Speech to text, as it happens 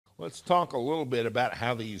Let's talk a little bit about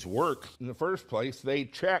how these work. In the first place, they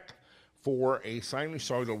check for a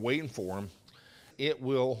sinusoidal waveform. It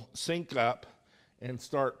will sync up and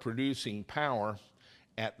start producing power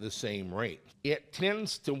at the same rate. It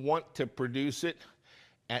tends to want to produce it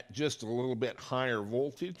at just a little bit higher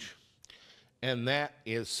voltage, and that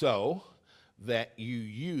is so that you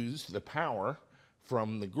use the power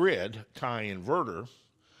from the grid tie inverter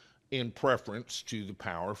in preference to the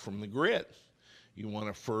power from the grid. You want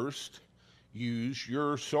to first use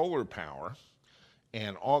your solar power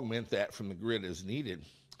and augment that from the grid as needed.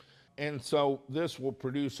 And so this will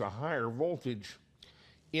produce a higher voltage.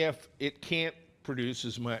 If it can't produce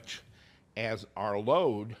as much as our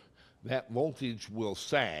load, that voltage will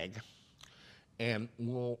sag and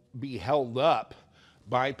will be held up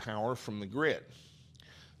by power from the grid.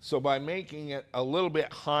 So by making it a little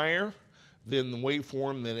bit higher than the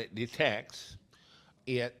waveform that it detects,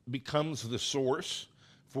 it becomes the source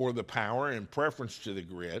for the power in preference to the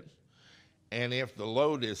grid. And if the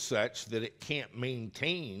load is such that it can't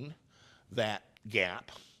maintain that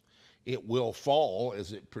gap, it will fall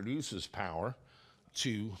as it produces power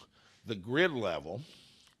to the grid level.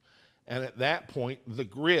 And at that point, the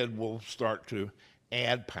grid will start to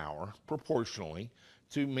add power proportionally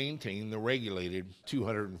to maintain the regulated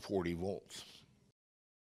 240 volts.